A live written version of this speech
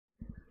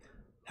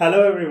Hello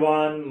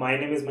everyone, my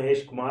name is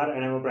Mahesh Kumar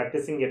and I am a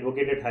practicing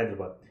advocate at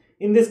Hyderabad.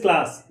 In this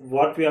class,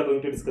 what we are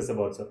going to discuss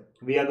about, sir?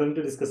 We are going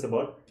to discuss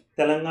about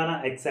Telangana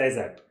Excise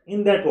Act.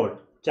 In that what?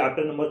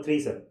 Chapter number 3,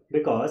 sir.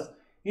 Because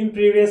in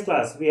previous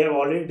class, we have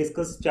already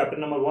discussed chapter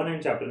number 1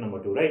 and chapter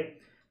number 2, right?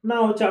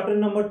 Now, chapter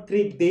number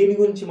 3 దేని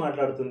గురించి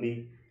మాట్లాడుతుంది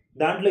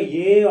దాంట్లో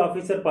ఏ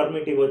officer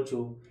permit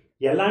ఇవ్వచ్చు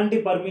ఎలాంటి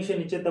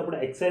permission ఇచ్చేటప్పుడు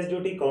excise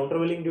duty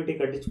countervailing duty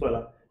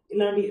కట్టించుకోవాలా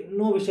ఇలాంటి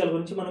ఎన్నో విషయాల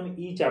గురించి మనం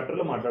ఈ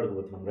చాప్టర్లో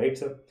మాట్లాడుకోబోతున్నాం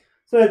right sir.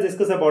 So let's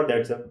discuss about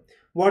that, sir.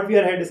 What we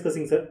are here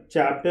discussing, sir,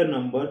 chapter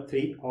number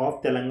 3 of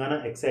Telangana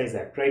Excise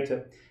Act, right, sir?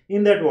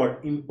 In that what?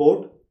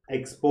 Import,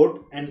 export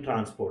and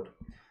transport.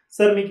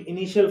 Sir, మీకు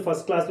initial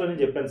first క్లాస్లోనే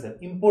చెప్పాను sir.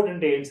 Import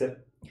అంటే ఏంటి sir?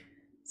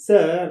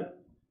 Sir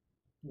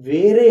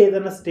వేరే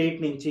ఏదైనా state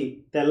నుంచి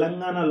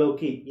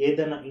తెలంగాణలోకి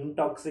ఏదైనా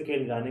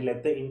intoxicant కానీ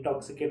లేకపోతే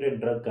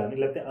ఇంటాక్సికేటెడ్ డ్రగ్ కానీ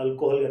లేకపోతే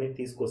ఆల్కహాల్ కానీ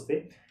తీసుకొస్తే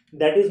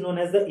that is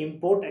known as the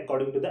import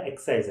according to the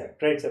excise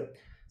act, right sir.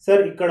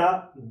 Sir ఇక్కడ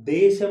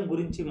దేశం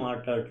గురించి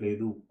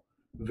మాట్లాడట్లేదు,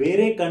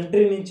 వేరే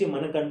కంట్రీ నుంచి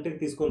మన కంట్రీకి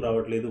తీసుకొని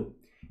రావట్లేదు.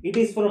 It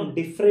is from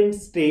different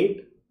state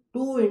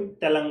to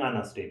Telangana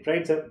state,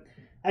 right sir.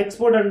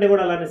 Export అంటే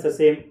కూడా అలానే సార్,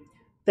 సేమ్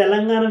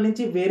తెలంగాణ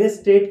నుంచి వేరే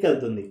స్టేట్కి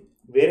వెళ్తుంది,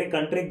 వేరే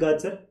కంట్రీకి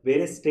కాదు సార్,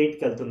 వేరే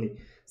స్టేట్కి వెళ్తుంది.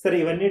 సార్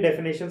ఇవన్నీ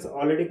డెఫినేషన్స్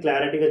ఆల్రెడీ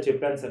క్లారిటీగా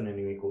చెప్పాను సార్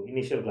నేను మీకు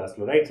ఇనిషియల్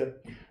క్లాస్లో, రైట్ సార్.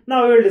 నా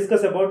we will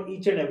discuss about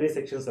each and every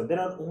section sir.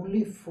 There are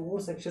only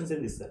 4 sections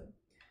in this sir.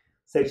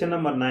 Section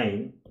number 9,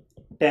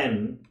 10,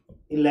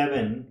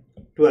 11,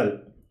 12.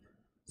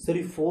 Sir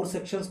ఈ 4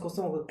 సెక్షన్స్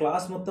కోసం ఒక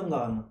క్లాస్ మొత్తం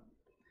కావాలన్నా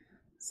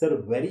sir.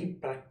 Very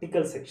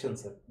practical section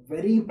sir,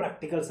 very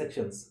practical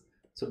sections.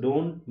 So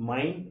don't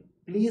mind,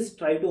 please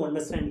try to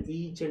understand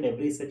each and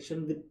every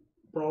section with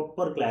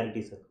proper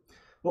clarity sir.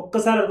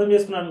 ఒక్కసారి అర్థం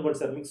చేసుకున్నాను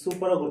అనుకోండి sir, మీకు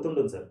సూపర్గా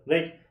గుర్తుంటుంది sir,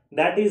 right.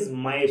 That is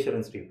my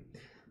assurance to you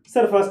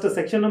sir. First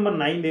section number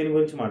 9 దేని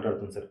గురించి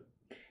మాట్లాడుతుంది సార్?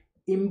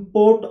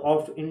 ఇంపోర్ట్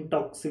ఆఫ్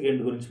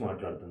ఇంటాక్సికెంట్ గురించి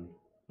మాట్లాడుతుంది.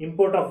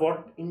 Import of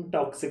what?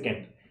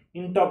 Intoxicant.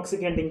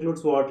 Intoxicant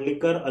includes what?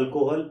 Liquor,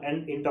 alcohol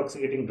and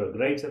intoxicating drug,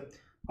 right sir.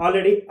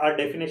 Already ఆ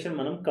definition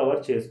మనం cover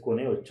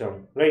చేసుకునే వచ్చాము,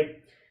 right.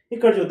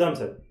 ఇక్కడ చూద్దాం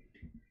సార్,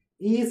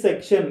 ఈ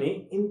సెక్షన్ని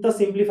ఇంత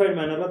సింప్లిఫైడ్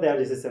మేనర్లో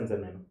తయారు చేసేసాను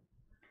సార్ నేను.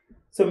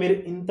 సో మీరు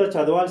ఇంత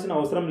చదవాల్సిన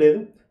అవసరం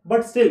లేదు,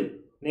 బట్ స్టిల్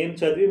నేను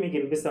చదివి మీకు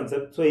వినిపిస్తాను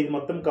సార్. సో ఇది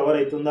మొత్తం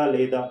కవర్ అవుతుందా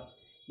లేదా,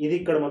 ఇది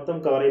ఇక్కడ మొత్తం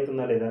కవర్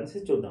అవుతుందా లేదా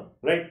అనేసి చూద్దాం,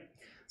 right.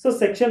 So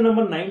section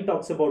number 9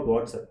 talks about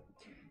what sir?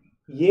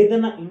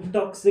 ఏదైనా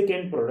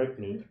ఇంటాక్సికెంట్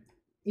ప్రోడక్ట్ని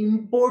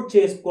ఇంపోర్ట్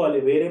చేసుకోవాలి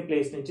వేరే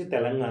ప్లేస్ నుంచి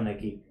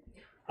తెలంగాణకి,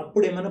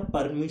 అప్పుడు ఏమైనా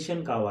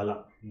పర్మిషన్ కావాలా?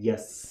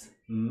 ఎస్,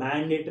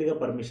 మ్యాండేటరీగా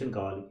పర్మిషన్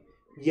కావాలి.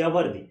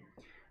 ఎవరిది?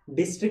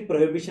 District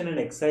prohibition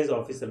and excise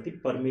ఆఫీసర్ది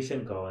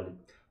permission కావాలి,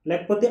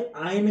 లేకపోతే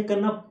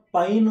ఆయనకన్నా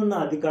పైన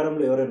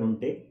అధికారంలో ఎవరైనా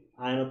ఉంటే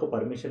ఆయన ఒక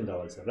పర్మిషన్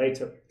కావాలి సార్, రైట్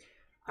సార్.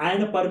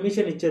 ఆయన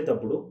పర్మిషన్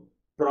ఇచ్చేటప్పుడు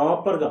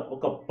ప్రాపర్గా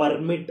ఒక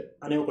పర్మిట్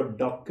అనే ఒక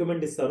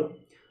డాక్యుమెంట్ ఇస్తారు.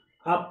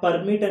 ఆ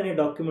పర్మిట్ అనే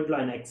డాక్యుమెంట్లో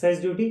ఆయన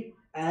excise duty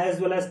as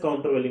well as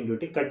countervailing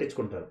duty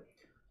కట్టించుకుంటారు.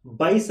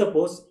 బై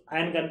సపోజ్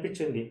ఆయనకు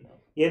అనిపించింది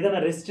ఏదైనా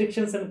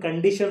రెస్ట్రిక్షన్స్ అండ్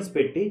కండిషన్స్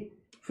పెట్టి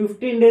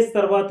 15 days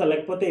తర్వాత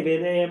లేకపోతే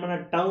వేరే ఏమైనా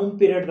టర్మ్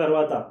పీరియడ్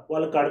తర్వాత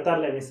వాళ్ళు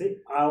కడతారులే అనేసి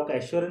ఆ ఒక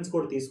అష్యూరెన్స్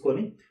కూడా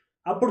తీసుకొని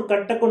అప్పుడు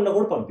కట్టకుండా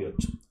కూడా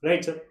పంపించవచ్చు,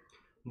 రైట్ సార్.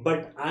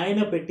 బట్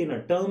ఆయన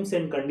పెట్టిన టర్మ్స్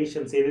అండ్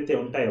కండిషన్స్ ఏదైతే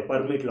ఉంటాయో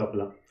పర్మిట్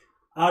లోపల,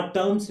 ఆ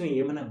టర్మ్స్ని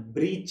ఏమైనా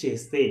బ్రీచ్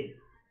చేస్తే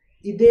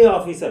ఇదే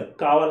ఆఫీసర్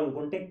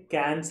కావాలనుకుంటే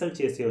క్యాన్సిల్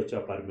చేసేయచ్చు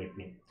ఆ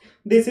పర్మిట్ని.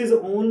 This is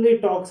only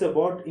talks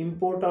about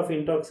import of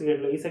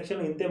ఇంటాక్సికెంట్లో. ఈ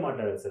సెక్షన్లో ఇంతే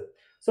మాట్లాడారు సార్.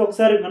 సో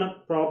ఒకసారి మనం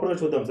ప్రాపర్గా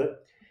చూద్దాం సార్.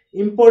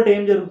 ఇంపోర్ట్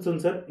ఏం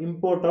జరుగుతుంది sir?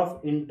 Import of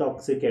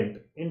intoxicant.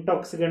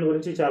 Intoxicant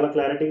గురించి చాలా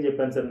క్లారిటీగా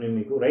చెప్పాను సార్ నేను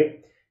మీకు, రైట్.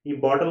 ఈ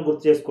బాటిల్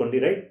గుర్తు చేసుకోండి,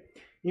 రైట్.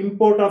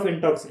 ఇంపోర్ట్ ఆఫ్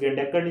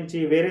ఇంటాక్సికెంట్ ఎక్కడి నుంచి?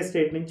 వేరే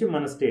స్టేట్ నుంచి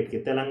మన స్టేట్కి,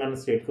 తెలంగాణ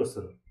స్టేట్కి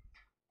వస్తుంది.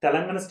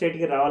 తెలంగాణ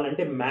స్టేట్కి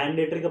రావాలంటే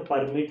మ్యాండేటరీగా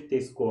పర్మిట్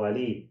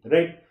తీసుకోవాలి,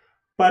 రైట్.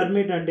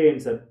 పర్మిట్ అంటే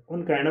ఏంటి sir?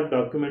 One kind of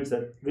document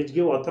sir which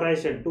give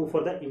authorisation to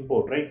for the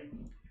import, right.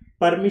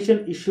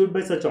 Permission issued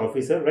by such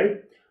officer, right,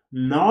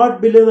 not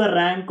below the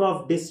rank of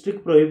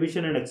district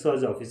prohibition and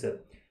excise officer.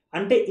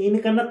 అంటే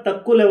ఈయనకన్నా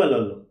తక్కువ level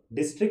వాళ్ళు,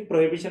 district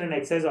prohibition and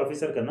excise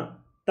officer కన్నా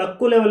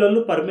తక్కువ level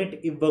వాళ్ళు permit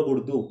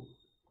ఇవ్వకూడదు.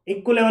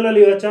 ఎక్కువ level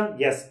వాళ్ళు ఇవ్వచ్చా?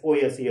 Yes,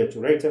 OS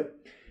ఇవ్వచ్చు, రైట్ సార్.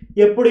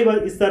 ఎప్పుడు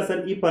ఇస్తారు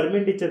సార్? ఈ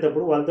పర్మిట్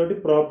ఇచ్చేటప్పుడు వాళ్ళతోటి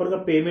ప్రాపర్గా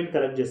పేమెంట్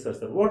కలెక్ట్ చేస్తారు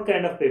sir. What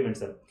kind of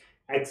payment sir?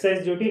 Excise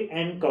duty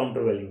and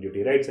countervailing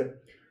duty, right sir.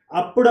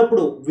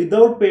 అప్పుడప్పుడు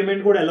వితౌట్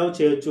పేమెంట్ కూడా అలౌ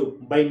చేయొచ్చు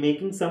by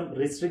making some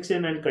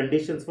restriction and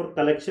conditions for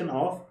collection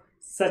of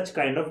such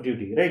kind of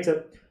duty, right sir.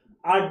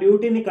 ఆ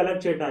డ్యూటీని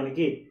collect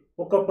చేయడానికి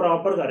ఒక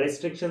ప్రాపర్గా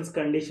restrictions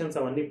conditions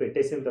అవన్నీ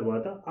పెట్టేసిన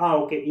తర్వాత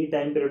ఓకే ఈ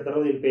టైం పీరియడ్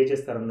తర్వాత వీళ్ళు పే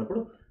చేస్తారన్నప్పుడు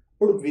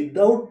ఇప్పుడు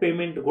వితౌట్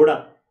పేమెంట్ కూడా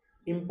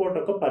ఇంపోర్ట్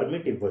ఒక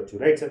పర్మిట్ ఇవ్వచ్చు,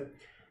 రైట్ సార్.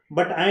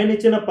 బట్ ఆయన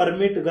ఇచ్చిన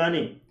పర్మిట్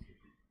కానీ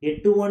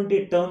ఎటువంటి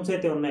టర్మ్స్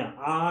అయితే ఉన్నాయో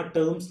ఆ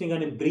టర్మ్స్ని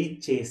కానీ బ్రీచ్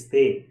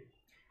చేస్తే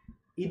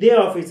ఇదే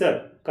ఆఫీసర్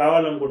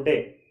కావాలనుకుంటే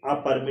ఆ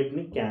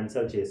పర్మిట్ని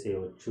cancel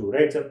చేసేయవచ్చు,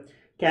 right sir.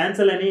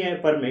 Cancel any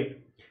permit,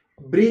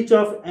 breach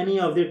of any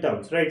of the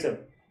terms, right sir.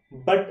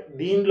 But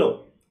దీనిలో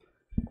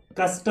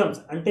కస్టమ్స్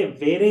అంటే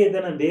వేరే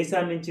ఏదైనా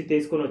దేశాన్ని నుంచి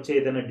తీసుకొని వచ్చే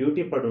ఏదైనా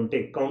డ్యూటీ పడి ఉంటే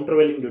కౌంటర్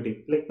వెల్లింగ్ డ్యూటీ,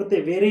 లేకపోతే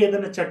వేరే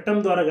ఏదైనా చట్టం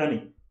ద్వారా కానీ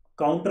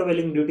కౌంటర్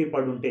వెల్లింగ్ డ్యూటీ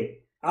పడి ఉంటే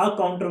ఆ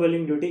కౌంటర్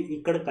వెల్లింగ్ డ్యూటీ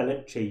ఇక్కడ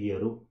కలెక్ట్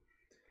చెయ్యరు.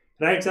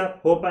 Right sir,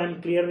 hope I'm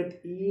clear with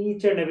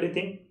each and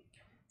everything.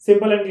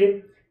 Simple and clear.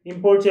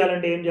 Import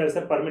చేయాలంటే ఏం చేయాలి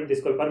సార్? పర్మిట్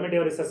తీసుకోవాలి. పర్మిట్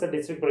ఎవరు ఇస్తారు sir?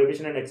 District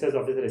prohibition and excise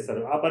officer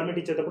ఇస్తారు. ఆ పర్మిట్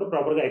ఇచ్చేటప్పుడు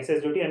ప్రాపర్గా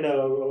excise duty and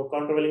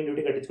counter వెల్లింగ్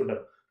duty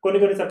కట్టించుకుంటారు.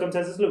 కొన్ని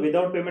సర్కమ్స్టాన్సెస్లో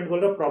వితౌట్ పేమెంట్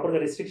కూడా ప్రాపర్గా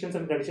రిస్ట్రిక్షన్స్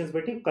అండ్ కండిషన్స్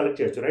పెట్టి కలెక్ట్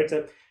చేయొచ్చు. Right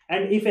sir.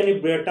 And if any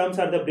terms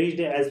are the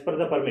breached as per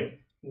the permit,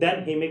 then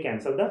he may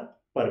cancel the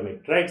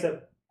permit. Right sir,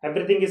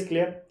 everything is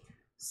clear.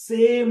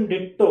 Same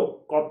ditto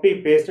copy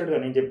పేస్టెడ్గా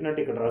నేను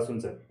చెప్పినట్టు ఇక్కడ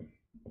రాస్తుంది sir.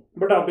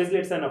 But obviously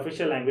it's an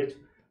official language.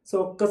 So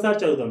ఒక్కసారి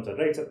చదువుదాం sir.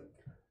 Right sir.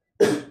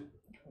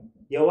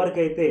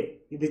 ఎవరికైతే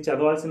ఇది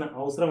చదవాల్సిన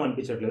అవసరం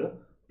అనిపించట్లేదు,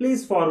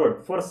 please forward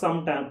for some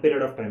time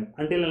period of time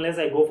until unless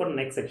I go for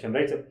next section.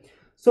 Right sir.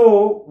 So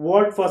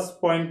what first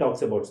point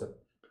talks about sir?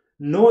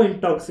 No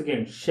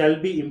intoxicant shall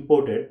be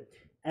imported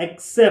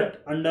except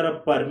under a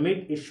permit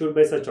issued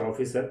by such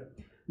officer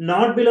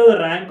not below the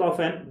rank of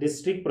an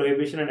district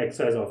prohibition and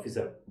excise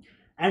officer,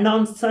 and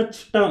on such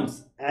terms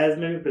as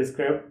may be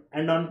prescribed,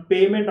 and on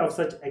payment of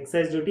such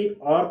excise duty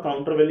or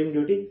countervailing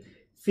duty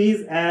fees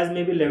as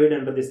may be levied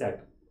under this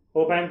act.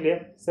 Hope I am clear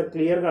sir.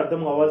 Clear ga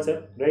ardham avval sir.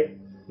 Right.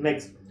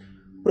 Next,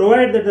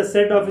 provided that the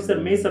said officer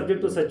may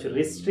subject to such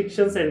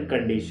restrictions and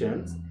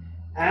conditions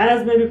as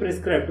may be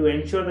prescribed to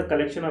ensure the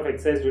collection of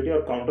excise duty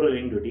or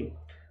countervailing duty,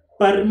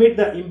 permit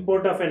the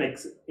import of an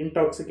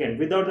intoxicant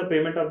without the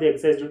payment of the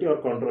excise duty or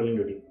countervailing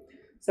duty.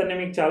 Sir, నేను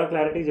మీకు చాలా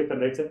clarity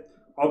చెప్పాను. Right sir.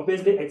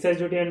 Obviously excise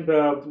duty and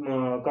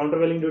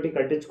countervailing duty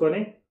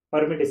కట్టించుకొని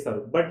permit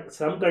ఇస్తారు. But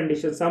some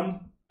condition, some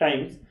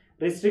times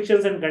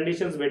restrictions and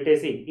conditions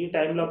పెట్టేసి ఈ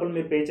time లోపల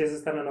మీరు పే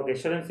చేసేస్తానని ఒక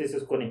ఎష్యూరెన్స్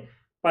తీసేసుకొని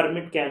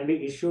permit can be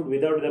issued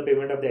without the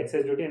payment of the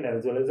excise duty and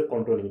as well as the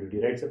countervailing duty.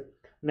 Right sir.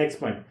 Next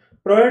point,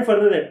 provide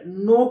further that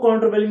no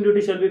countervailing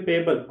duty shall be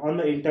payable on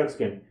the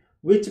intoxicant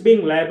which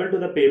being liable to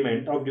the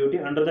payment of duty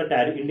under the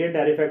Indian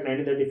Tariff Act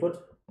 1934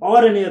 or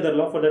any other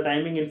law for the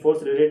timing in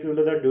force related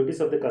to the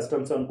duties of the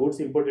customs on goods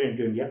imported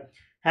into India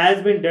has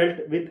been dealt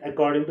with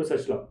according to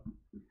such law.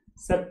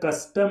 Sir,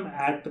 custom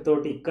act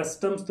తోటి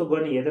కస్టమ్స్తో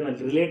కానీ ఏదైనా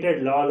related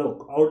లాలో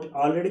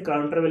already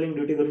countervailing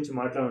duty గురించి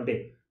మాట్లాడుంటే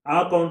ఆ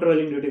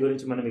countervailing duty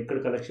గురించి మనం ఇక్కడ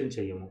collection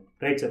చేయము.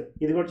 Right sir,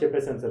 ఇది కూడా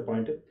చెప్పేసాను sir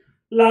point.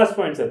 Last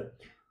point sir,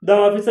 the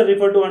officer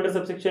refer to under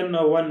subsection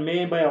 1 May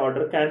by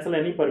order cancel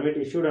any permit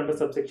issued under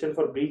subsection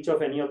for breach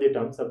of any of the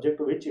terms subject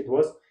to which it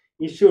was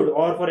issued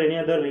are for any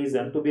other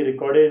reason to be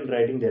recorded in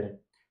writing there.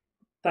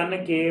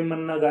 తనకి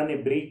ఏమన్నా కానీ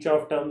breach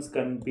of terms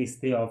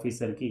కనిపిస్తే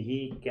ఆఫీసర్కి he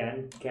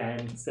can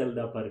cancel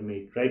the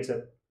permit. Right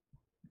sir.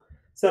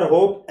 Sir,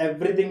 hope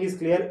everything is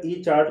clear. ఈ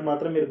chart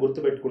మాత్రం మీరు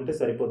గుర్తుపెట్టుకుంటే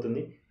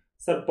సరిపోతుంది.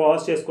 సార్,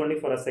 పాజ్ చేసుకోండి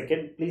for a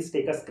second. Please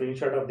take a screen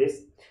shot of this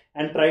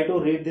and try to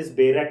read this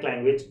బేరాక్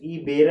language. ఈ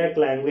బేరాక్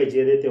language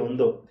ఏదైతే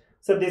ఉందో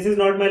sir, this is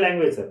not my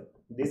language sir,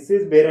 this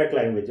is బేరాక్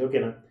language.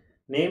 ఓకేనా?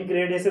 నేను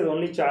క్రియేట్ చేసేది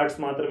ఓన్లీ చార్ట్స్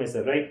మాత్రమే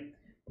sir. Right,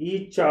 ఈ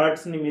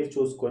చార్ట్స్ని మీరు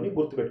చూసుకొని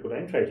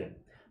గుర్తుపెట్టుకోవడానికి ట్రై చేయండి.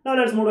 నా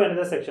let's move to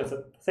another section sir.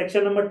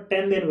 Section number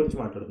 10 దేని గురించి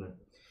మాట్లాడుతున్నాను?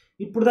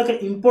 ఇప్పుడు దాకా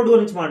ఇంపోర్ట్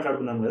గురించి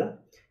మాట్లాడుకున్నాం కదా,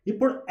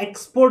 ఇప్పుడు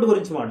ఎక్స్పోర్ట్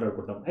గురించి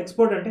మాట్లాడుకుంటాం.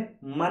 ఎక్స్పోర్ట్ అంటే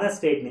మన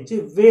స్టేట్ నుంచి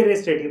వేరే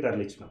స్టేట్కి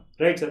తరలించడం.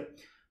 Right sir.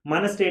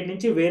 మన స్టేట్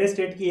నుంచి వేరే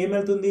స్టేట్కి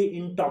ఏమవుతుంది?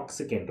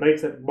 ఇంటాక్సికెంట్.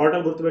 Right sir.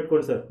 బాటిల్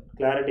గుర్తుపెట్టుకోండి సార్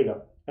క్లారిటీగా.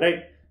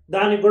 రైట్,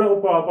 దానికి కూడా ఒక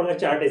ప్రాపర్గా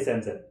చార్ట్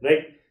వేసాను sir.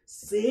 Right,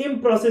 same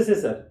process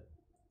sir,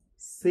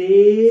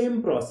 same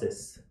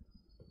process.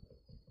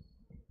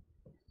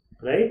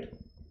 Right,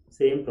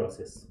 same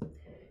process.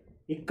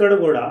 ఇక్కడ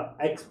కూడా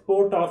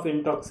ఎక్స్పోర్ట్ ఆఫ్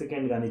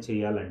ఇంటాక్సికెంట్ కానీ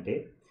చేయాలంటే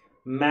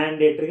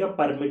మ్యాండేటరీగా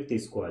పర్మిట్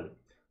తీసుకోవాలి.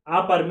 ఆ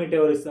పర్మిట్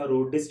ఎవరు ఇస్తారు?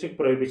 District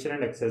prohibition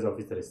and excise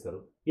officer ఇస్తారు.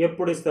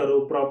 ఎప్పుడు ఇస్తారు?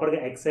 ప్రాపర్గా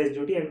excise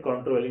duty and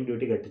countervailing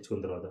duty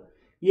కట్టించుకున్న తర్వాత.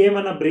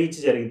 ఏమన్నా బ్రీచ్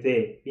జరిగితే,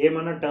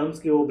 ఏమన్నా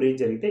టర్మ్స్కి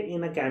బ్రీచ్ జరిగితే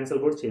ఈయన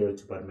క్యాన్సిల్ కూడా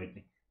చేయవచ్చు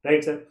పర్మిట్ని.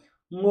 Right sir.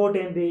 ఇంకోటి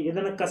ఏంటి?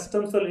 ఏదైనా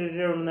కస్టమ్స్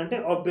రిలేటెడ్ ఉందంటే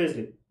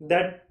obviously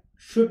that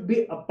should be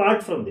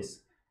apart from this.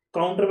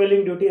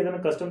 Countervailing duty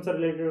ఏదైనా కస్టమ్స్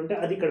రిలేటెడ్ ఉంటే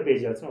అది ఇక్కడ పే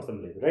చేయాల్సిన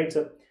అవసరం లేదు. Right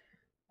sir.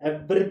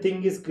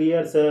 Everything is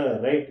clear sir.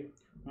 Right,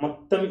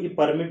 మొత్తం ఈ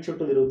పర్మిట్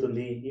చుట్టూ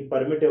తిరుగుతుంది. ఈ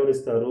పర్మిట్ ఎవరు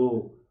ఇస్తారు?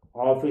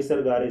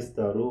 ఆఫీసర్ గారు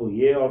ఇస్తారు.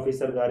 ఏ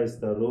ఆఫీసర్ గారు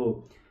ఇస్తారు?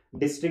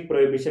 District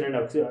prohibition and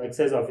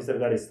excise officer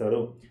గారు ఇస్తారు.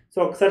 సో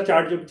ఒకసారి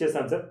చార్ట్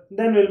చూపించేస్తాను sir,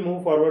 then will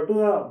move forward to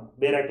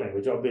బేరాక్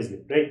language obviously.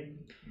 Right,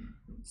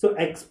 so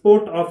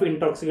export of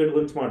intoxicant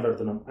గురించి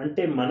మాట్లాడుతున్నాం.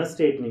 అంటే మన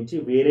స్టేట్ నుంచి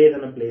వేరే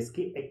ఏదైనా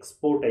ప్లేస్కి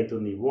ఎక్స్పోర్ట్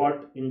అవుతుంది.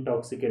 వాట్?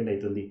 ఇంటాక్సికెంట్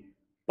అవుతుంది.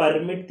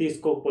 పర్మిట్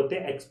తీసుకోకపోతే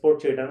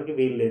ఎక్స్పోర్ట్ చేయడానికి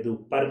వీలు లేదు.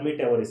 పర్మిట్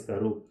ఎవరు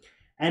ఇస్తారు?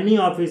 Any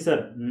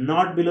officer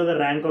not below the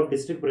rank of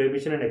district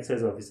prohibition and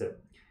excise officer.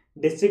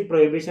 District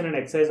prohibition and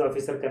excise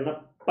officer కన్నా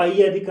పై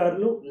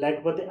అధికారులు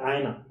లేకపోతే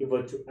ఆయన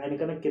ఇవ్వచ్చు, ఆయన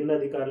కన్నా కింద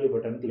అధికారులు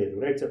ఇవ్వడానికి లేదు.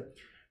 Right sir.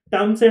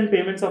 Terms and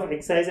payments of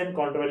excise and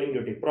countervailing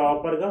duty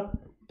ప్రాపర్గా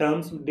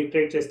టర్మ్స్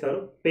డిక్టేట్ చేస్తారు,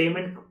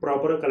 పేమెంట్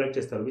ప్రాపర్గా కలెక్ట్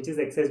చేస్తారు, which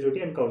is excise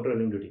duty and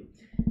countervailing duty.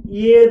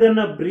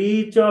 ఏదన్నా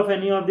breach of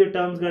any of the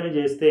terms కానీ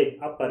చేస్తే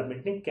ఆ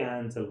పర్మిట్ని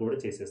క్యాన్సిల్ కూడా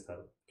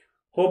చేసేస్తారు.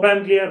 Hope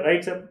I'm clear.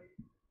 Right sir.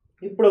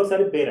 ఇప్పుడు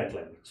ఒకసారి బేరాక్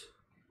లాంగ్వేజ్.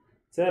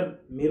 సార్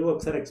మీరు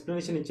ఒకసారి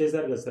ఎక్స్ప్లెనేషన్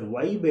ఇచ్చేసారు కదా sir,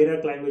 why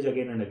బేరాక్ language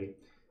again and again.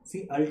 C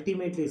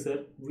ultimately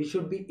sir we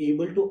should be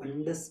able to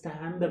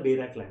understand the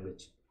బేరాక్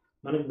language.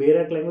 మనకు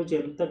బేరాక్ లాంగ్వేజ్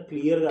ఎంత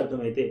క్లియర్గా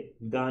అర్థమైతే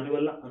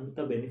దానివల్ల అంత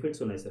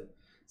బెనిఫిట్స్ ఉన్నాయి sir.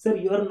 Sir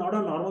you are not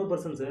a normal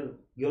person sir,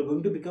 you are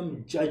going to become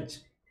judge.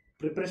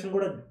 Preparation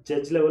కూడా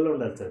judge లెవెల్లో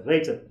ఉండాలి సార్,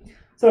 రైట్ సార్.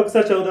 సో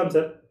ఒకసారి చదువుదాం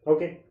sir.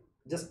 Okay,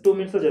 just 2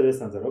 minutes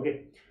చదివేస్తాను sir. Okay,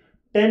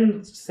 10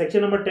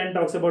 section number 10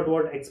 talks about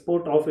what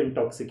export of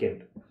intoxicant.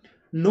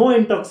 No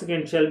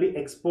intoxicant shall be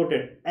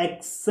exported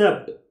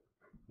except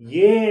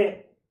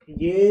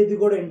ఏది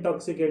కూడా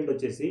intoxicant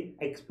వచ్చేసి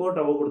export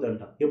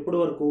అవ్వకూడదంట. ఎప్పటి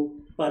వరకు?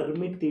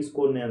 పర్మిట్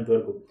తీసుకునేంత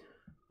వరకు.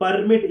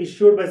 Permit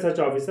issued by such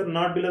officer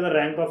not below the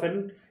rank of an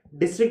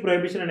district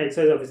prohibition and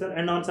excise officer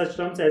and on such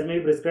terms as may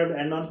be prescribed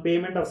and on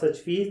payment of such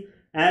fees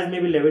as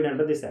may be levied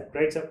under this act.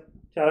 Right sir,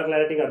 చాలా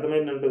క్లారిటీగా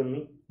అర్థమైంది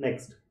ఉంటుంది.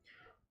 Next,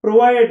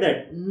 provided that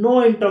no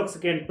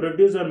intoxicant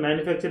produced or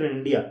manufactured in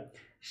India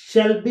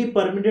shall be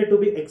permitted to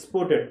be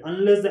exported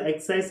unless the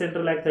Excise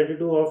Central Act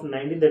 32 of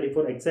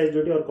 1934 excise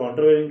duty or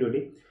countervailing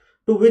duty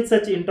to which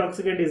such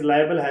intoxicant is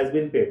liable has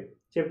been paid.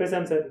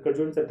 చెప్పేసాను sir, ఇక్కడ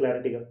చూడండి sir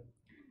క్లారిటీగా.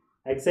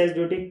 Excise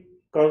duty,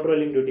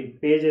 countervailing duty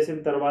pay చేసిన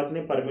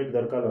తర్వాతనే permit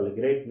దొరకాలి వాళ్ళకి,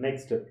 right.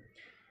 Next,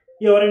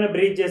 ఎవరైనా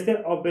breach చేస్తే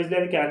ఆబ్వియస్లీ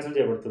అది క్యాన్సిల్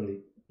చేయబడుతుంది.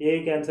 ఏ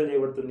క్యాన్సిల్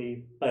చేయబడుతుంది?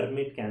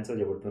 పర్మిట్ క్యాన్సిల్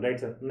చేయబడుతుంది,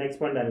 రైట్ సార్.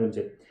 నెక్స్ట్ పాయింట్ దాని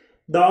గురించి,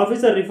 the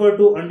officer referred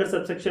to under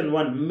subsection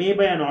 1 may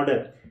by an order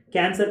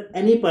cancel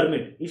any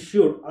permit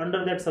issued under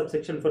that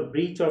subsection for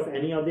breach of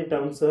any of the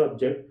terms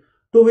subject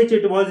to which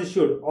it was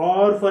issued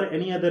or for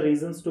any other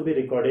reasons to be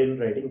recorded in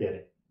writing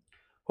therein.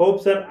 Hope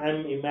sir, I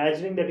am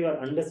imagining that you are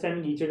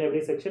understanding each and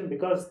every section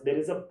because there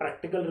is a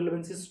practical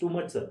relevance is too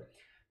much sir.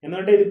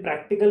 ఎందుకంటే ఇది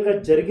ప్రాక్టికల్గా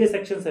జరిగే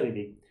section sir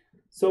ఇది.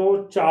 So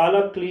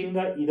చాలా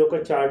క్లీన్గా ఇదొక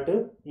chart,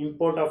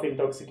 import of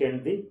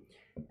ఇంటాక్సికెంట్ది,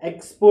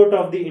 export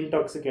of the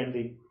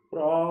ఇంటాక్సికెంట్ది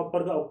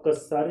ప్రాపర్గా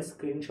ఒక్కసారి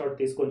స్క్రీన్ షాట్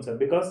తీసుకోండి సార్.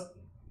 బికాస్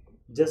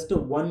జస్ట్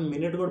 1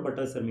 minute కూడా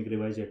పట్టదు సార్ మీకు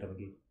రివైజ్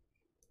చేయడానికి.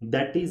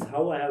 That is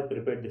how I have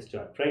prepared this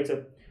chart, right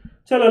sir.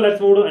 చలో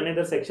let's move to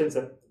another section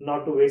sir,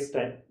 not to waste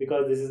time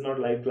because this is not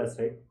live class,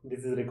 right,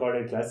 this is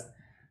recorded class.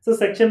 So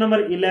section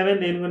number 11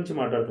 దేని గురించి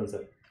మాట్లాడుతుంది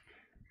sir?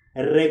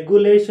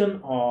 Regulation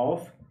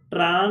of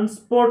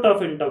transport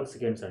of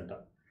intoxicants అంట.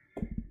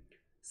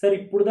 Sir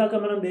ఇప్పుడు దాకా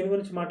మనం దేని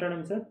గురించి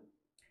మాట్లాడాం sir?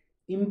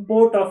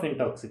 Import of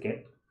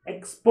intoxicant,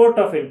 export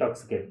of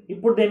intoxicant.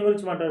 ఇప్పుడు దేని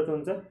గురించి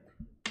మాట్లాడుతుంది sir?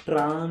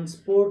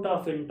 Transport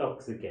of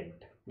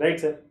intoxicant,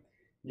 right sir.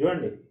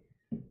 చూడండి,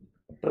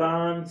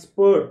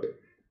 transport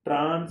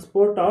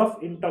of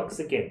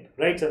intoxicant,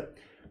 right sir.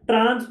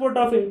 Transport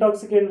of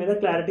intoxicant మీద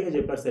క్లారిటీగా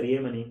చెప్పారు సార్.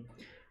 ఏమని?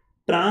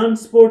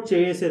 ట్రాన్స్పోర్ట్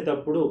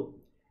చేసేటప్పుడు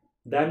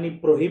దాన్ని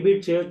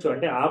ప్రొహిబిట్ చేయొచ్చు,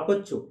 అంటే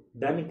ఆపచ్చు,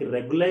 దానికి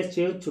రెగ్యులైజ్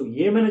చేయొచ్చు,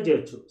 ఏమైనా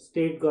చేయొచ్చు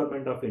state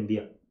government of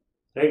India,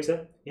 right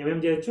sir.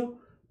 ఏమేమి చేయొచ్చు?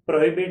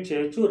 ప్రొహిబిట్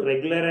చేయొచ్చు,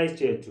 రెగ్యులరైజ్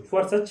చేయొచ్చు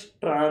ఫర్ సచ్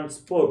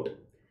ట్రాన్స్పోర్ట్.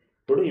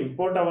 ఇప్పుడు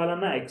ఇంపోర్ట్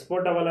అవ్వాలన్నా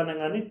ఎక్స్పోర్ట్ అవ్వాలన్నా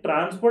కానీ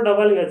ట్రాన్స్పోర్ట్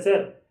అవ్వాలి కదా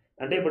సార్.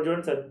 అంటే ఇప్పుడు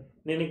చూడండి సార్,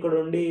 నేను ఇక్కడ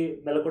ఉండి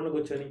నెలకొండ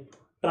కూర్చొని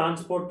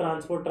ట్రాన్స్పోర్ట్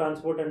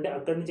అంటే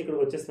అక్కడి నుంచి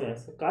ఇక్కడికి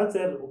వచ్చేస్తున్నాయి కాదు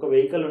సార్. ఒక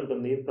వెహికల్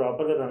ఉంటుంది,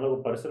 ప్రాపర్గా దానిలో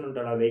ఒక పర్సన్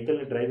ఉంటాడు, ఆ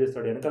వెహికల్ని డ్రైవ్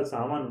చేస్తాడు, వెనకాల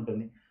సామాన్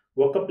ఉంటుంది,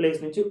 ఒక ప్లేస్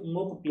నుంచి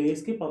ఇంకొక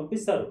ప్లేస్కి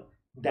పంపిస్తారు.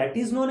 That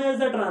is known as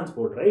the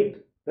transport,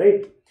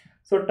 right.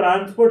 So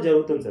transport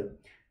జరుగుతుంది సార్.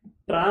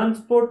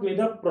 ట్రాన్స్పోర్ట్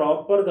మీద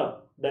ప్రాపర్గా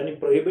దాన్ని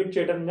ప్రొహిబిట్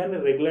చేయడానికి కానీ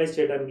రెగ్యులైజ్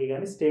చేయడానికి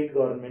కానీ స్టేట్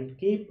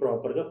గవర్నమెంట్కి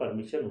ప్రాపర్గా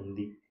పర్మిషన్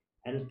ఉంది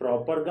అండ్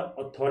ప్రాపర్గా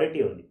అథారిటీ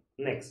ఉంది.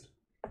 నెక్స్ట్,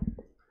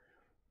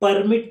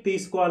 పర్మిట్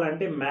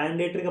తీసుకోవాలంటే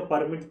మ్యాండేటరీగా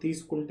పర్మిట్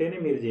తీసుకుంటేనే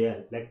మీరు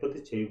చేయాలి, లేకపోతే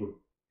చేయకూడదు,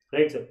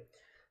 రైట్ సార్.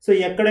 సో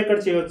ఎక్కడెక్కడ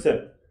చేయవచ్చు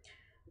sir?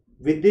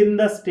 With in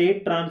the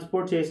state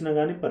transport చేసినా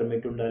కానీ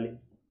పర్మిట్ ఉండాలి,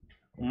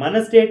 మన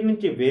స్టేట్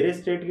నుంచి వేరే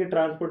స్టేట్కి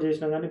ట్రాన్స్పోర్ట్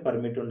చేసినా కానీ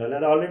పర్మిట్ ఉండాలి.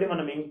 అది ఆల్రెడీ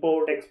మనం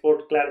ఇంపోర్ట్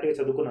ఎక్స్పోర్ట్ క్లారిటీగా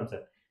చదువుకున్నాం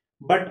సార్.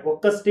 బట్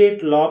ఒక్క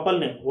స్టేట్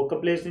లోపలనే ఒక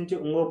ప్లేస్ నుంచి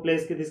ఇంకో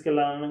ప్లేస్కి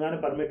తీసుకెళ్ళాలన్నా కానీ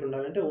పర్మిట్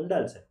ఉండాలంటే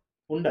ఉండాలి సార్,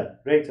 ఉండాలి,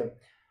 రైట్ సార్.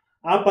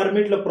 ఆ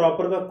పర్మిట్లో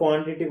ప్రాపర్గా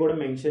క్వాంటిటీ కూడా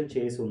మెన్షన్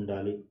చేసి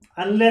ఉండాలి.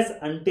 Unless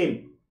until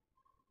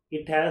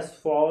it has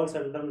falls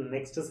under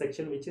next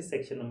section which is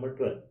section number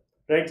 12,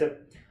 right sir.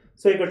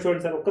 So ఇక్కడ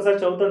చూడండి సార్, ఒక్కసారి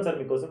చదువుతాను సార్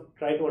మీకోసం,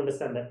 try to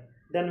understand that,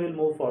 then will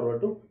move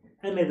forward to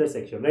another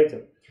section, right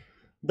sir.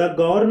 The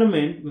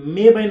government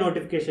May by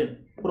notification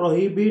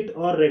prohibit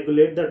are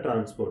regulate the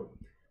transport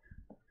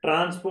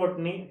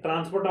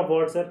of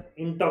what sir?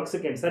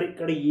 Intoxicant sir.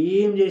 ఇక్కడ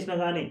ఏం చేసినా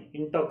కానీ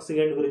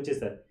intoxicant గురించి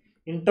sir.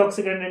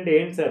 Intoxicant అంటే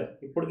ఏంటి sir?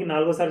 ఇప్పటికి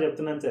 4వసారి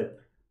చెప్తున్నాను sir.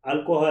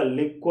 Alcohol,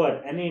 liquor,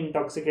 any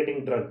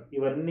intoxicating drug,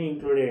 ఇవన్నీ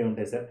ఇంక్లూడ్ అయ్యి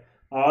ఉంటాయి సార్.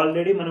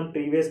 ఆల్రెడీ మనం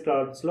ప్రీవియస్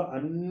క్లాస్లో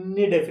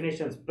అన్ని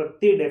డెఫినేషన్స్,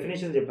 ప్రతి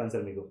డెఫినేషన్ చెప్పాను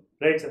సార్ మీకు,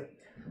 right sir.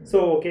 So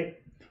okay,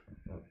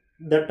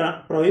 the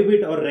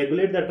prohibit are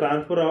regulate the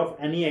transfer of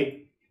any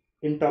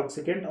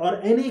intoxicant or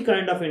any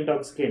kind of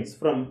intoxicants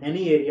from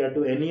any area to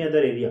any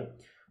other area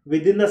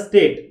within the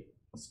state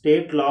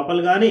లోపల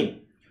కానీ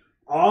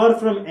or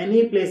from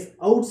any place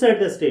outside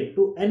the state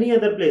to any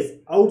other place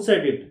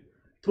outside it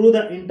through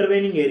the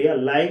intervening area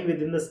lying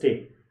within the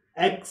state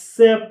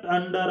except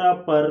under a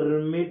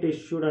permit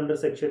issued under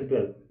section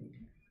 12.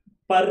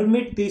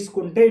 Permit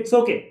తీసుకుంటే it's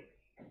okay,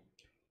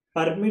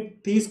 permit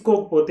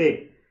తీసుకోకపోతే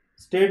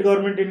state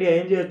government India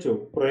ఏం చేయొచ్చు,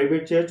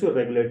 prohibit చేయొచ్చు,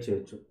 regulate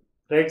చేయొచ్చు.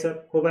 Right sir,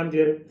 hope I'm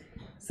clear.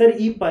 Sir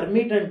ఈ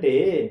permit అంటే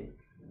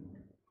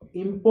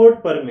import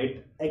permit,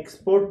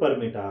 export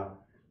పర్మిటా?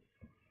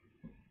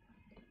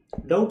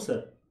 Doubt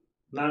sir,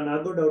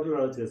 నాకు డౌట్లు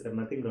రావచ్చు కదా sir,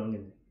 nothing wrong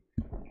in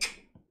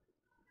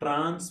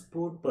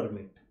transport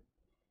permit.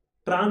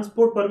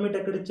 Transport permit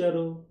ఎక్కడ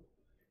ఇచ్చారు?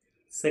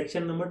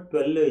 సెక్షన్ నెంబర్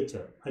 12లో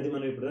ఇచ్చారు. అది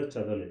మనం ఇప్పుడు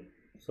చదవలేదు.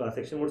 సో ఆ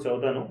సెక్షన్ కూడా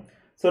చదువుతాను.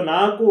 సో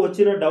నాకు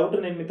వచ్చిన డౌట్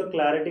నేను మీతో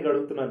క్లారిటీగా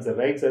అడుగుతున్నాను sir.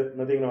 Right sir,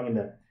 nothing wrong in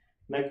that.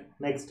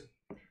 Next,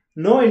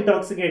 no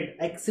intoxicant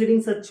exceeding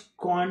such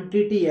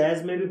quantity as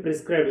may be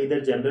prescribed either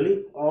generally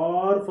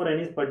or for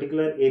any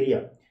particular area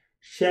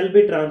shall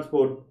be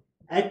transport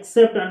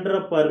except under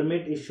a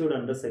permit issued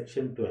under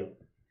section 12.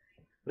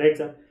 Right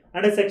sir,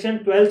 అంటే section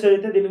 12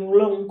 చదివితే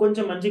దీనిలో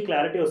ఇంకొంచెం మంచి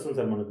clarity వస్తుంది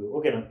sir మనకు.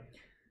 ఓకేనా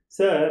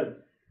sir?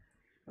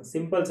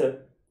 Simple sir.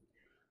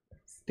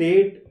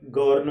 State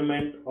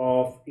government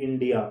of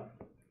India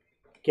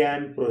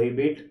can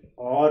prohibit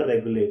are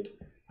regulate,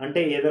 అంటే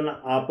ఏదైనా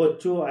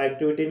ఆపొచ్చు ఆ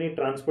యాక్టివిటీని,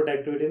 ట్రాన్స్పోర్ట్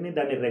యాక్టివిటీని,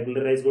 దాన్ని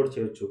రెగ్యులరైజ్ కూడా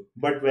చేయొచ్చు.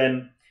 But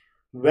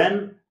when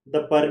the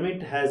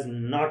permit has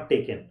not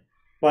taken,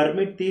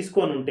 permit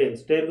తీసుకొని ఉంటే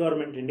స్టేట్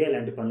గవర్నమెంట్ ఇండియా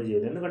ఇలాంటి పనులు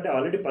చేయదు. ఎందుకంటే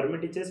ఆల్రెడీ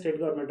పర్మిట్ ఇచ్చే స్టేట్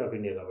గవర్నమెంట్ ఆఫ్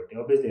ఇండియా కాబట్టి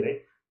obviously,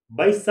 right,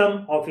 by some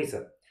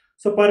officer.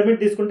 So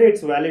permit తీసుకుంటే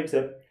ఇట్స్ వ్యాలిడ్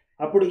సార్,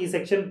 అప్పుడు ఈ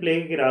సెక్షన్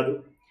ప్లేకి రాదు.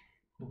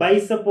 బై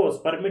సపోజ్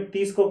పర్మిట్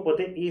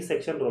తీసుకోకపోతే ఈ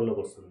సెక్షన్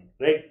రోల్లోకి వస్తుంది.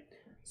 రైట్,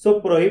 సో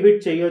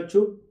ప్రొహిబిట్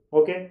చేయొచ్చు.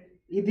 ఓకే,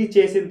 ఇది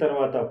చేసిన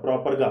తర్వాత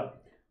ప్రాపర్గా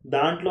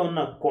దాంట్లో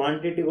ఉన్న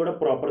క్వాంటిటీ కూడా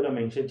ప్రాపర్గా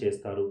మెన్షన్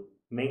చేస్తారు.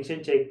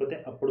 మెన్షన్ చేయకపోతే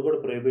అప్పుడు కూడా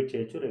ప్రొహిబిట్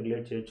చేయొచ్చు,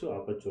 రెగ్యులేట్ చేయొచ్చు,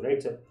 ఆపొచ్చు.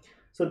 Right sir,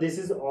 so this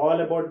is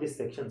all about this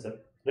section sir.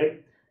 Right,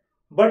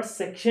 but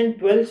section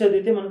 12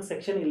 చదివితే మనకు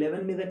సెక్షన్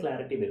 11 మీద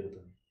క్లారిటీ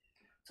పెరుగుతుంది.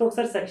 సో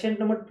ఒకసారి సెక్షన్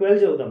నెంబర్ 12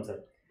 చదువుదాం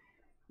సార్.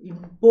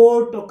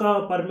 ఇంపోర్ట్ ఒక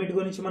పర్మిట్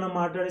గురించి మనం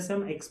మాట్లాడేసాం,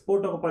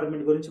 ఎక్స్పోర్ట్ ఒక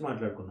పర్మిట్ గురించి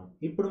మాట్లాడుకున్నాం.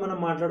 ఇప్పుడు మనం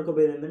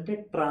మాట్లాడుకోబోయేది ఏంటంటే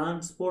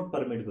ట్రాన్స్పోర్ట్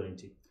పర్మిట్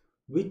గురించి.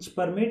 Which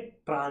permit?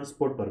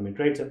 Transport permit.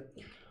 Right sir,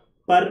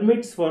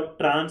 permits for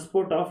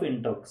transport of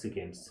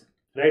intoxicants.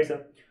 Right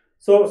sir,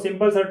 so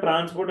simple sir.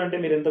 Transport అంటే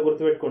మీరు ఎంత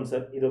గుర్తుపెట్టుకోండి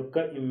సార్, ఇది ఒక్క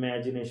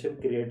ఇమాజినేషన్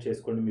క్రియేట్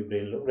చేసుకోండి మీ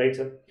బ్రెయిన్లో. Right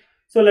sir,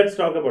 so let's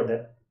talk about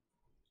that.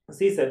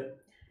 C sir,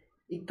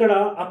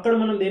 అక్కడ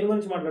మనం దేని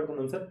గురించి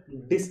మాట్లాడుకున్నాం sir?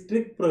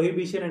 District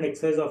prohibition and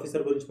excise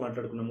officer గురించి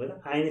మాట్లాడుకున్నాం కదా,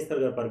 ఆయన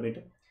ఇస్తారు కదా పర్మిట్.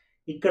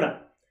 ఇక్కడ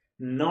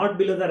not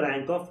below the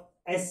rank of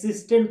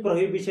assistant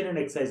prohibition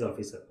and excise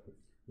officer.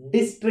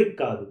 District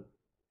కాదు,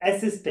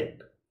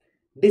 అసిస్టెంట్.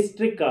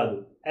 డిస్ట్రిక్ట్ కాదు,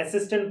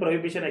 assistant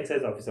prohibition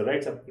excise officer.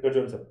 Right sir, ఇక్కడ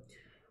చూడండి sir.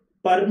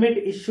 Permit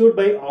issued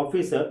by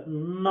officer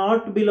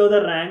not below the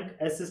rank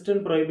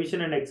assistant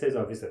prohibition and excise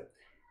officer.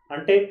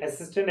 అంటే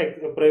assistant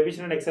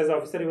prohibition and excise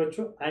officer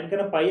ఇవ్వచ్చు,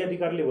 ఆయనకన్నా పై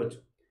అధికారులు ఇవ్వచ్చు,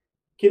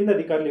 కింద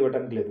అధికారులు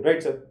ఇవ్వడానికి లేదు.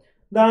 రైట్ సార్,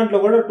 దాంట్లో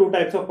కూడా 2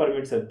 types of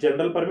permit sir,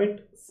 general permit,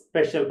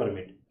 special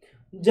permit.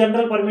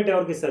 General permit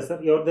ఎవరికి ఇస్తారు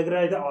సార్? ఎవరి దగ్గర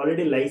అయితే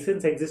ఆల్రెడీ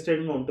లైసెన్స్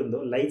ఎగ్జిస్టెంట్గా ఉంటుందో,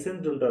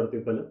 లైసెన్స్డ్ ఉంటారు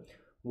పీపుల్,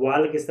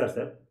 వాళ్ళకి ఇస్తారు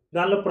సార్.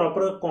 దానిలో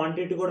ప్రాపర్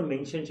క్వాంటిటీ కూడా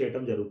మెన్షన్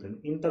చేయడం జరుగుతుంది.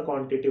 ఇంత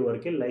క్వాంటిటీ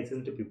వరకే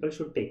licensed people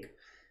should take.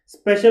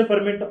 Special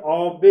permit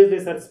obviously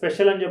sir,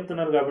 special అని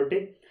చెప్తున్నారు కాబట్టి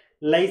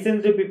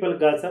లైసెన్స్డ్ పీపుల్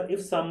కాదు sir.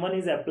 If someone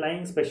is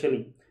applying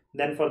especially,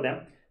 then for them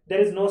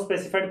there is no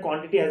specified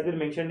quantity has been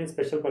mention in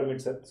special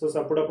permit sir. So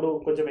అప్పుడప్పుడు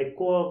కొంచెం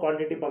ఎక్కువ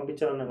quantity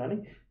పంపించాలన్నా కానీ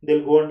they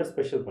will go under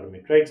special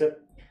permit. Right sir,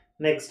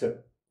 next,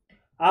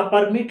 ఆ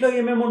పర్మిట్లో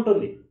ఏమేమి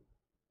ఉంటుంది?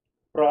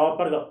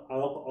 ప్రాపర్గా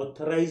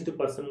authorised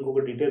పర్సన్కి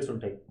ఒక డీటెయిల్స్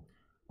ఉంటాయి,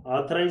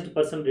 ఆథరైజ్డ్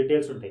పర్సన్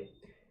డీటెయిల్స్ ఉంటాయి,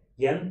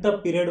 ఎంత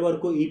పీరియడ్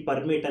వరకు ఈ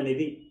పర్మిట్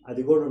అనేది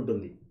అది కూడా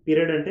ఉంటుంది.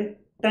 పీరియడ్ అంటే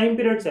time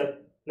period sir,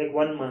 like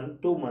 1 month,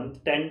 2 months,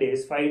 10 days,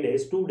 5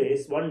 days, 2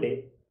 days, 1 day,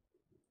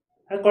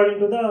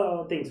 according to the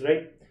things.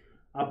 Right,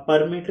 ఆ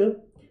పర్మిట్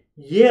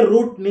ఏ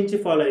రూట్ నుంచి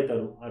ఫాలో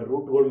అవుతారు ఆ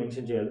రూట్ కూడా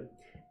మెన్షన్ చేయాలి.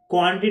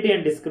 క్వాంటిటీ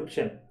అండ్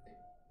డిస్క్రిప్షన్,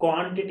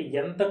 క్వాంటిటీ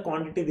ఎంత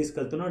క్వాంటిటీ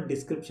తీసుకెళ్తున్నా,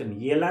 డిస్క్రిప్షన్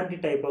ఎలాంటి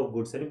టైప్ ఆఫ్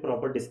గుడ్స్ అని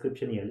ప్రాపర్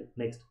డిస్క్రిప్షన్ ఇవ్వాలి.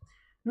 నెక్స్ట్,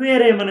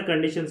 వేరే ఏమైనా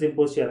కండిషన్స్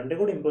ఇంపోజ్ చేయాలంటే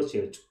కూడా ఇంపోజ్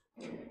చేయొచ్చు.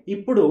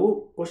 ఇప్పుడు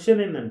క్వశ్చన్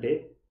ఏంటంటే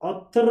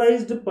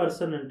ఆథరైజ్డ్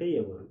పర్సన్ అంటే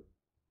ఎవరు?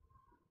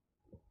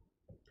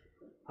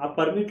 ఆ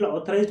పర్మిట్లో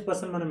ఆథరైజ్డ్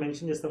పర్సన్ మనం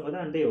మెన్షన్ చేస్తాం కదా,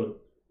 అంటే ఎవరు?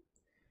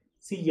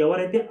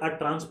 ఎవరైతే ఆ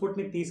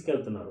ట్రాన్స్పోర్ట్ని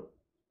తీసుకెళ్తున్నారు,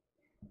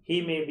 he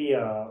may be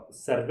a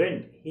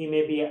servant, he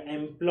may be an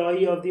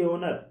employee of the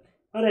owner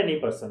or any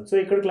person. So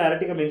ఇక్కడ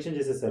క్లారిటీగా మెన్షన్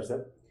చేసేసారు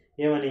సార్.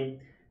 ఏమని?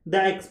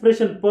 The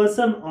expression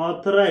person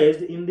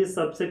authorised in this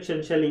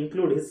subsection shall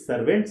include his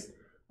servants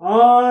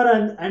are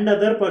and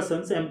other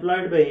persons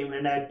employed by him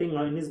and acting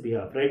on his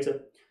behalf. Right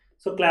sir,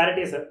 so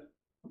clarity sir.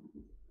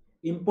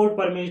 Import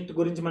permit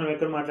గురించి మనం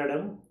ఎక్కడ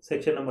మాట్లాడాము?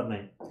 Section number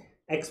 9.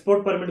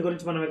 Export permit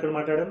గురించి మనం ఎక్కడ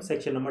మాట్లాడాము?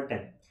 Section number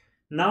 10.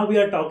 Now we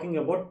are talking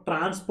about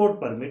transport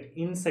permit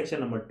in section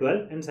number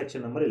 12 and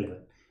section number 11.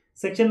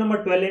 Section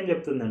number 12 ఏం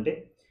చెప్తుందంటే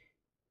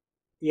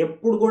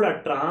ఎప్పుడు కూడా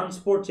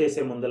ట్రాన్స్పోర్ట్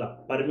చేసే ముందల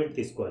పర్మిట్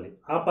తీసుకోవాలి.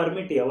 ఆ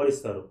పర్మిట్ ఎవరు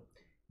ఇస్తారు?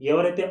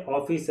 ఎవరైతే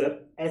officer,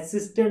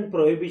 assistant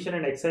prohibition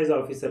and excise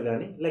officer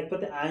కానీ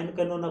లేకపోతే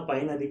ఆయనకన్నా ఉన్న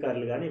పైన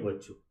అధికారులు కానీ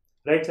ఇవ్వచ్చు.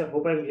 Right sir,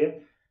 hope I'm clear.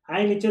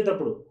 ఆయన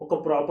ఇచ్చేటప్పుడు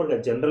ఒక ప్రాపర్గా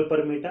జనరల్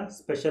పర్మిటా,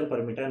 స్పెషల్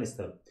పర్మిటా అని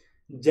ఇస్తారు.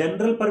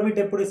 జనరల్ పర్మిట్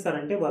ఎప్పుడు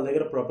ఇస్తారంటే వాళ్ళ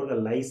దగ్గర ప్రాపర్గా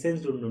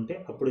లైసెన్స్డ్ ఉంటే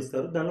అప్పుడు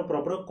ఇస్తారు. దానిలో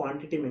ప్రాపర్గా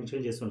క్వాంటిటీ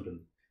మెన్షన్ చేసి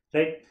ఉంటుంది,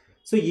 రైట్?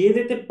 సో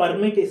ఏదైతే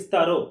పర్మిట్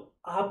ఇస్తారో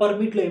ఆ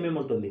పర్మిట్లో ఏమేమి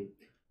ఉంటుంది,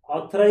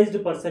 ఆథరైజ్డ్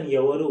పర్సన్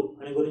ఎవరు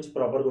అని గురించి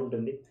ప్రాపర్గా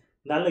ఉంటుంది.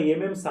 దానిలో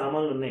ఏమేమి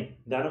సామాన్లు ఉన్నాయి,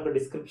 దాని ఒక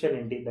డిస్క్రిప్షన్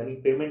ఏంటి, దానికి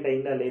పేమెంట్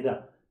అయిందా లేదా,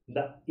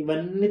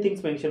 ఇవన్నీ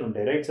థింగ్స్ మెన్షన్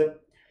ఉంటాయి, right sir?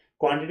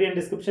 Quantity and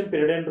description,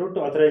 period and root,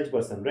 authorised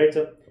person, right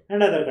sir?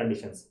 And other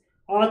conditions.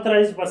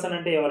 Authorised person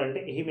అంటే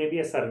ఎవరంటే he may be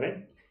a servant,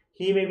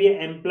 he may be an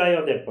employee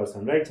of that person,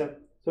 right sir?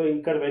 So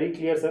ఇక్కడ very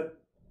clear sir,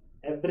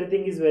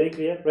 everything is very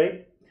clear, right?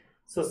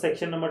 So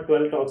section number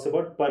 12 talks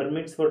about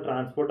permits for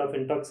transport of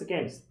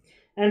intoxicants,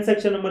 and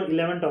section number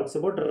 11 talks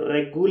about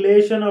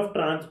regulation of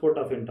transport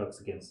of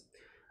intoxicants.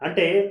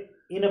 అంటే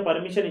ఈయన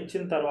permission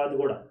ఇచ్చిన తర్వాత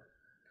కూడా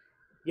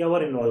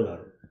ఎవరు involve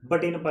car,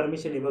 but ఈయన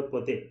permission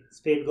ఇవ్వకపోతే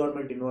state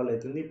government involve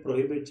అవుతుంది,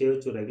 prohibit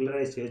చేయొచ్చు,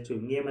 రెగ్యులరైజ్ చేయొచ్చు,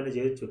 ఇంకేమైనా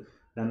చేయొచ్చు,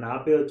 దాన్ని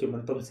ఆపేయచ్చు,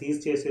 మొత్తం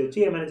సీజ్ చేసేయచ్చు,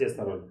 ఏమైనా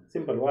చేస్తారు వాళ్ళు,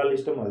 సింపుల్, వాళ్ళ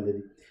ఇష్టం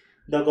వాళ్ళది.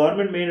 The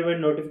government may by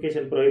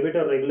notification prohibit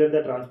or regulate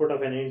the transport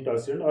of any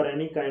intoxicant or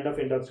any kind of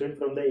intoxicant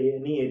from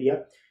any area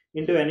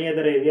into any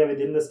other area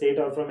within the state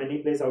or from any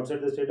place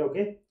outside the state,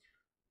 okay?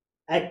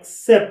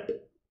 Except,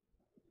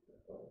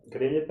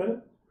 ఇక్కడ ఏం చెప్పారు,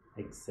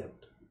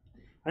 except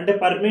అంటే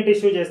permit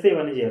issue చేస్తే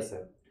ఇవన్నీ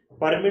చేస్తారు.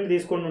 Permit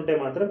తీసుకుని ఉంటే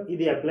మాత్రం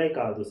ఇది అప్లై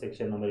కాదు,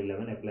 సెక్షన్ నెంబర్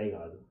 11 అప్లై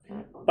కాదు.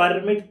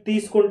 పర్మిట్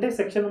తీసుకుంటే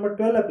సెక్షన్ నెంబర్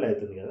 12 అప్లై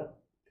అవుతుంది కదా,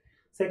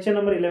 సెక్షన్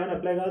నెంబర్ 11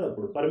 అప్లై కాదు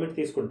అప్పుడు పర్మిట్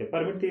తీసుకుంటే.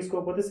 పర్మిట్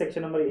తీసుకోకపోతే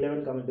section number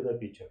 11 coming to the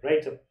future,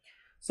 right sir?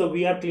 So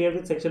we are clear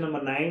with section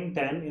number 9,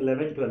 10,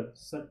 11, 12.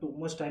 Sir too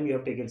much time you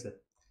have taken sir.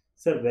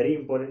 Sir very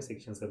important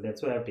section sir,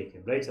 that's why I have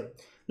taken, right sir?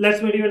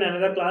 Let's meet you in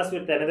another class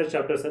with another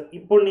chapter sir.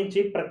 ఇప్పటి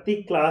నుంచి ప్రతి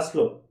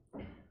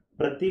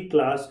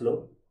క్లాస్లో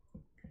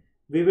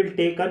we will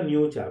take a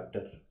new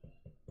chapter,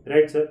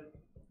 right sir?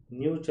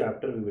 New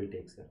chapter we will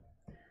take sir.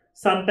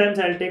 Sometimes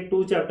I'll take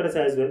 2 chapters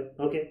as well,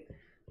 okay?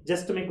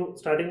 Just మీకు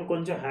starting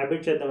కొంచెం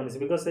habit చేద్దాం అనేసి,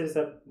 because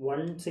sir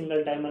one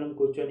single time మనం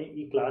కూర్చొని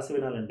ఈ క్లాస్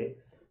వినాలంటే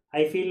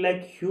I feel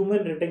like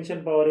human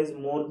retention power is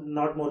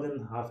not more than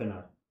half an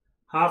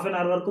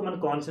hour వరకు మనం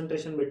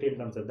కాన్సన్ట్రేషన్ పెట్టి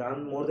ఉంటాం సార్.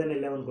 దాని మోర్ దెన్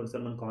వెళ్ళామనుకోండి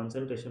సార్ మన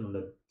కాన్సన్ట్రేషన్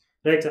ఉండదు,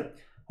 right sir?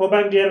 Hope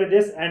I'm clear with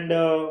this. And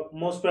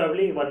most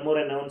probably one more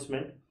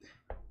announcement,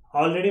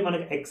 already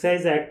మనకి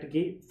excise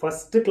యాక్ట్కి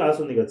first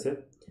class ఉంది కదా సార్,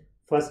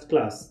 ఫస్ట్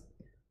క్లాస్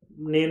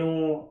నేను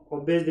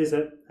obviously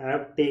sir I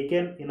have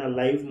taken in a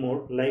live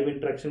mode, live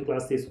interaction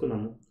class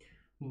తీసుకున్నాము.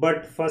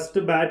 But first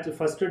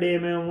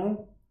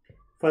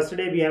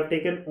day we have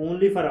taken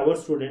only for our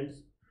students,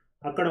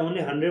 అక్కడ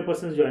only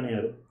 100% join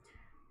అయ్యారు.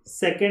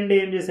 Second day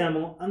ఏం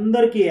చేసాము,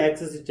 అందరికీ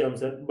access ఇచ్చాము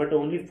sir, but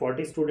only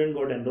 40 student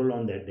goat enrol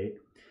on that day.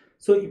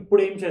 So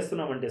ఇప్పుడు ఏం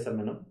చేస్తున్నామంటే సార్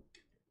మనం,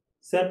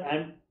 sir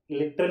I'm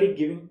literally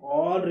giving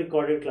all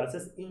recorded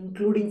classes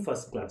including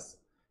first class.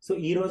 So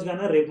ఈ రోజు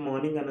కన్నా రేపు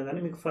మార్నింగ్ అన్నా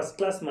కానీ మీకు ఫస్ట్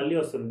క్లాస్ మళ్ళీ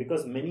వస్తుంది,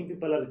 because many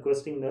people are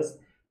requesting thus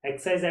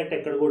excise act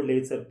ఎక్కడ కూడా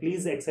లేదు సార్,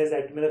 ప్లీజ్ ఎక్సైజ్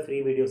యాక్ట్ మీద ఫ్రీ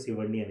వీడియోస్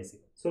ఇవ్వండి అనేసి.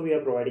 So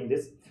we are providing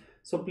this.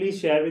 So please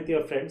share with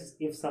your friends.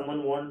 If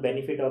someone want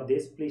benefit of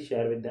this, please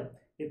share with them.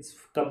 It's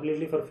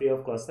completely for free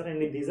of cost sir,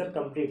 and these are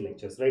complete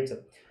lectures, right sir?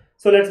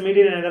 So let's meet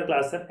in another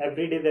class sir.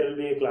 Every day there will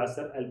be a class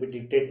sir, I'll be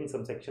dictating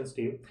some sections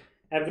to you.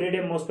 Every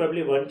day most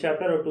probably 1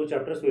 chapter or 2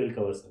 chapters we will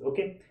cover sir,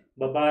 okay?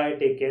 Bye bye,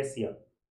 take care, see ya.